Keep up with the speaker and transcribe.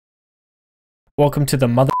Welcome to the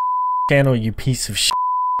mother channel, you piece of shit.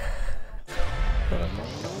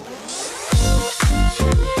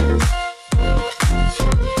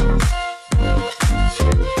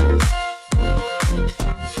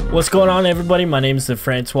 What's going on, everybody? My name is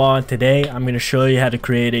TheFranswah, and today I'm going to show you how to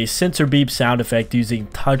create a Censor Beep sound effect using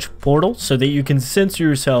Touch Portal so that you can censor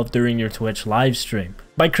yourself during your Twitch live stream.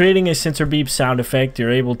 By creating a Censor Beep sound effect,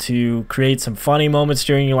 you're able to create some funny moments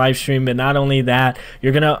during your live stream, but not only that,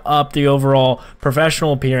 you're going to up the overall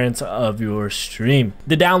professional appearance of your stream.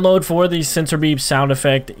 The download for the Censor Beep sound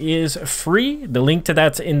effect is free. The link to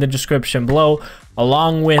that's in the description below,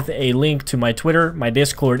 along with a link to my Twitter, my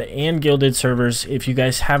Discord, and Guilded servers. If you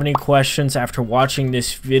guys have any questions after watching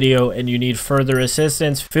this video and you need further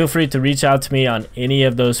assistance, feel free to reach out to me on any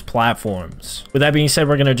of those platforms. With that being said,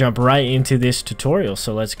 we're going to jump right into this tutorial,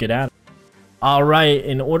 so let's get at it. Alright,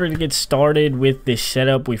 in order to get started with this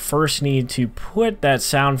setup, we first need to put that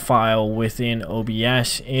sound file within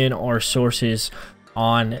OBS in our sources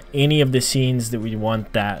on any of the scenes that we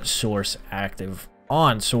want that source active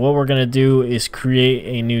on. So what we're going to do is create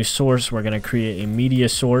a new source. We're going to create a media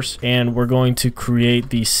source, and we're going to create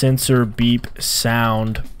the Censor Beep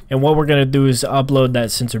sound. And what we're going to do is upload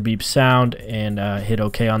that Censor Beep sound and hit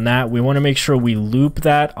OK on that. We want to make sure we loop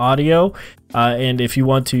that audio, and if you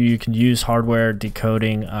want to, you can use hardware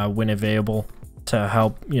decoding when available to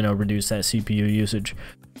help, reduce that CPU usage.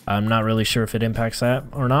 I'm not really sure if it impacts that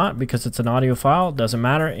or not because it's an audio file. It doesn't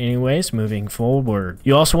matter. Anyways, moving forward.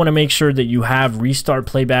 You also want to make sure that you have restart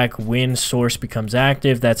playback when source becomes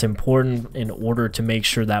active. That's important in order to make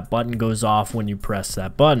sure that button goes off when you press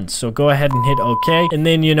that button. So go ahead and hit OK, and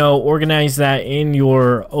then, organize that in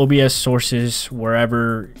your OBS sources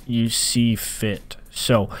wherever you see fit.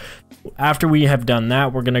 So after we have done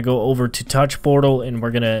that, we're going to go over to Touch Portal, and we're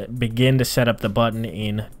going to begin to set up the button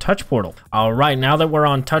in Touch Portal. All right, now that we're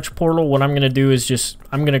on Touch Portal, what I'm going to do is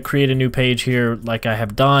I'm going to create a new page here like I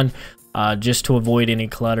have done, just to avoid any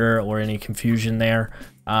clutter or any confusion there.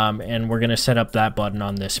 And we're going to set up that button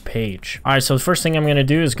on this page. All right, so the first thing I'm going to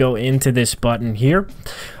do is go into this button here.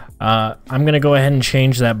 I'm going to go ahead and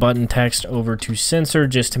change that button text over to censor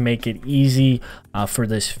just to make it easy for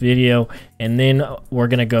this video. And then we're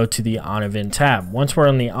going to go to the on event tab. Once we're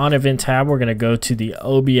on the on event tab, we're going to go to the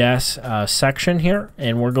OBS section here,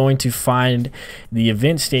 and we're going to find the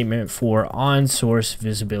event statement for on source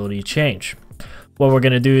visibility change. What we're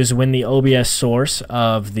going to do is when the OBS source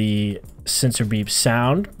of the Censor Beep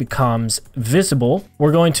sound becomes visible,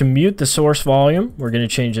 we're going to mute the source volume. We're going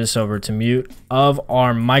to change this over to mute of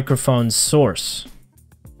our microphone source.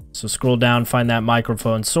 So scroll down, find that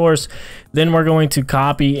microphone source. Then we're going to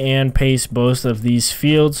copy and paste both of these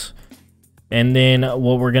fields. And then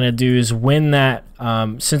what we're going to do is when that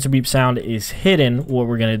Censor Beep sound is hidden, what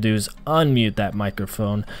we're going to do is unmute that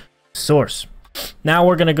microphone source. Now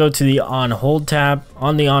we're going to go to the on hold tab.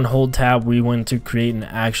 On the on hold tab, we want to create an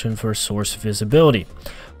action for source visibility.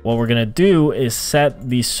 What we're going to do is set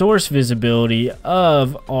the source visibility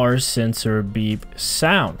of our Censor Beep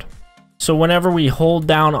sound. So whenever we hold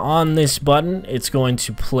down on this button, it's going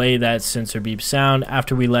to play that Censor Beep sound.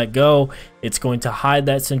 After we let go, it's going to hide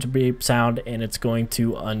that Censor Beep sound, and it's going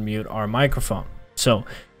to unmute our microphone. So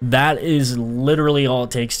that is literally all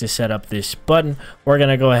it takes to set up this button. We're going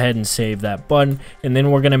to go ahead and save that button, and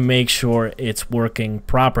then we're going to make sure it's working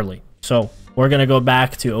properly. So we're going to go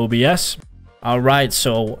back to OBS. All right,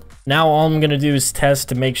 so now all I'm going to do is test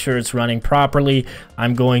to make sure it's running properly.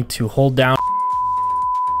 I'm going to hold down.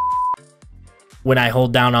 When I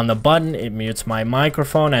hold down on the button, it mutes my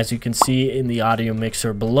microphone, as you can see in the audio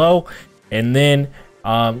mixer below. And then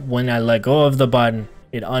when I let go of the button,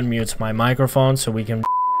 it unmutes my microphone so we can,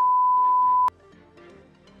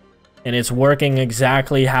 and it's working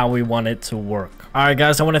exactly how we want it to work. All right,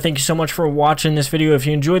 guys, I want to thank you so much for watching this video. If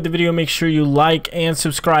you enjoyed the video, make sure you like and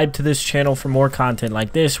subscribe to this channel for more content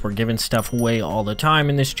like this. We're giving stuff away all the time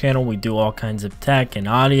in this channel. We do all kinds of tech and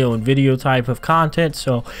audio and video type of content.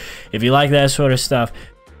 So if you like that sort of stuff,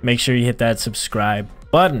 make sure you hit that subscribe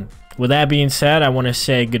button. With that being said, I want to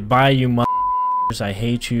say goodbye, you motherfuckers. I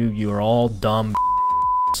hate you. You are all dumb.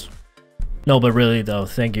 No, but really though,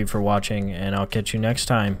 thank you for watching, and I'll catch you next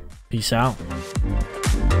time. Peace out.